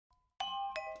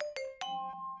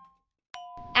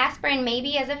Aspirin may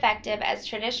be as effective as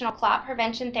traditional clot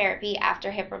prevention therapy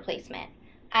after hip replacement.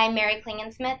 I'm Mary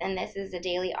Klingensmith, and this is the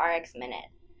Daily RX Minute.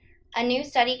 A new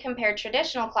study compared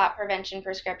traditional clot prevention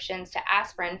prescriptions to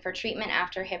aspirin for treatment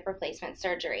after hip replacement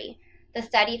surgery. The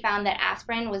study found that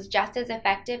aspirin was just as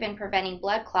effective in preventing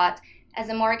blood clots as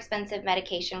a more expensive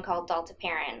medication called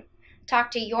dalteparin.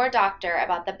 Talk to your doctor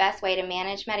about the best way to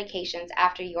manage medications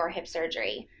after your hip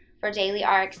surgery. For Daily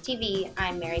RX TV,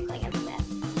 I'm Mary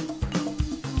Klingensmith.